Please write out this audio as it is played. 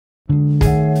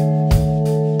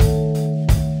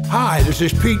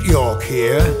This is Pete York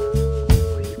here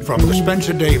from the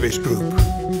Spencer Davis Group.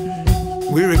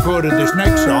 We recorded this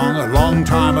next song a long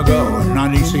time ago in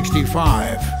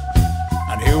 1965,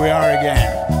 and here we are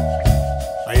again.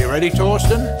 Are you ready,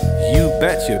 Torsten? You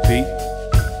betcha, Pete.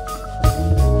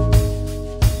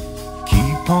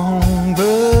 Keep on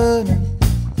running,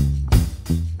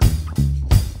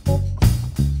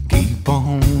 keep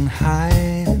on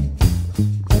hiding.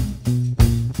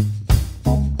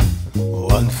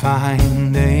 One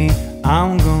fine day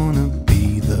I'm gonna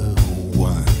be the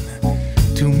one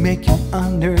to make you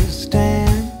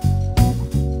understand.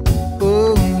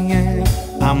 Oh yeah,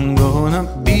 I'm gonna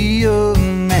be a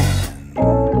man.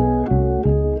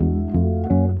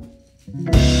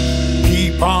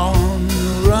 Keep on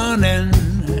running,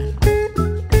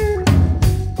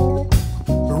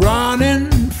 running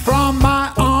from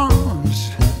my arms.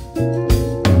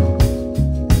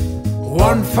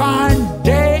 One fine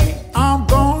day I'm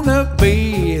gonna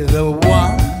be the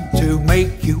one to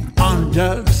make you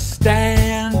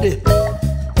understand.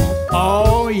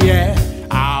 Oh yeah,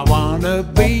 I wanna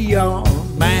be your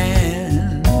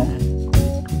man.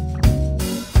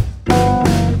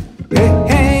 Hey,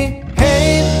 hey,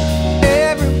 hey,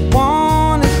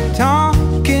 everyone is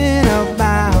talking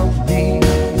about me.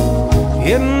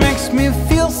 It makes me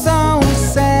feel so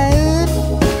sad.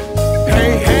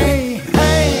 Hey, hey,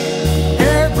 hey,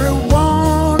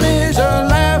 everyone is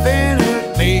laughing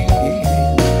at me.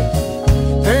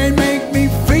 They make me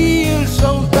feel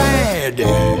so bad.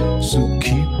 So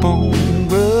keep on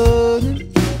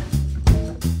running,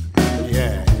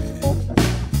 Yeah.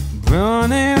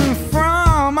 running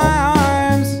from my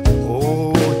arms.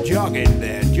 Oh, jogging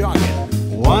there,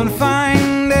 jogging. One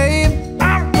fine day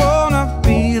I'm gonna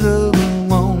be the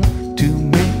one to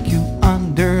make you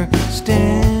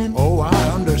understand. Oh, I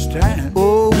understand.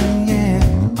 Oh yeah,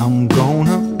 I'm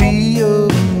gonna be a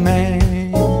man.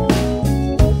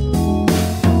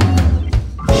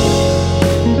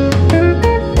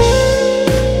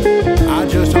 I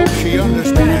just hope she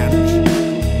understands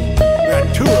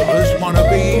that two of us want to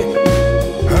be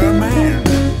her man.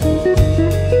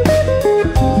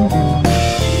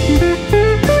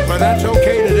 But that's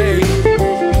okay today,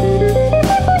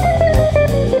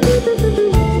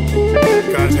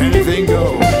 because anything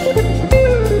goes.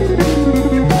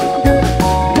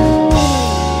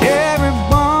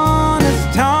 Everyone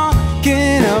is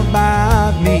talking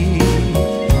about me.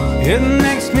 It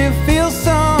makes me feel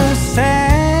so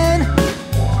sad.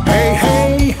 Hey,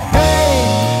 hey,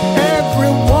 hey,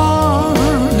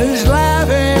 everyone is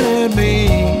laughing at me.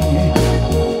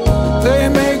 They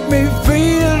make me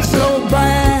feel so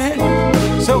bad.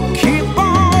 So keep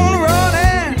on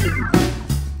running,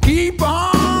 Keep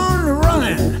on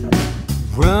running.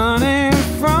 running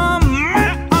from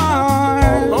my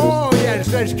arms. Oh,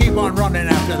 yes, let's keep on running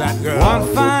after that girl. One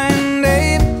fine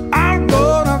day I'm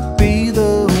gonna be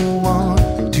the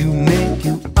one to make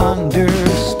you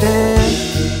understand.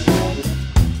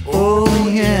 Oh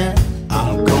yeah,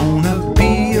 I'm gonna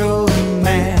be your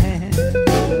man.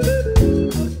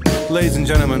 Ladies and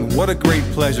gentlemen, what a great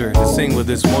pleasure to sing with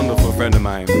this wonderful friend of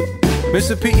mine,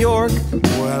 Mr. Pete York.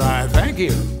 Well, I thank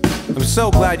you. I'm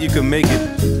so glad you could make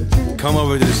it come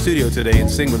over to the studio today and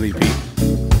sing with me, Pete.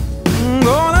 I'm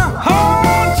gonna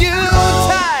hold you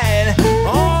tight.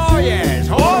 Oh, yes,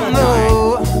 hold Oh on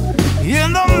no,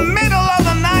 in the middle of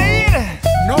the night. tight.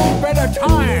 No better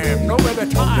time, no better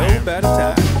time. No better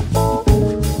time.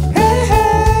 Hey,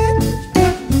 hey.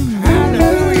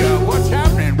 Hallelujah, what's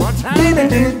happening, what's happening?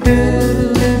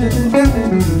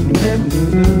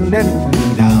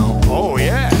 Down. Oh,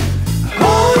 yeah.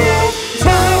 Hold you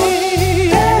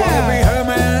tight. Wanna be her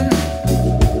man?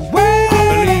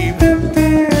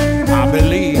 I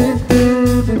believe.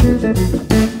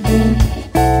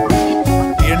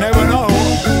 You never know.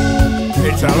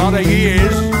 It's a lot of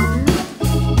years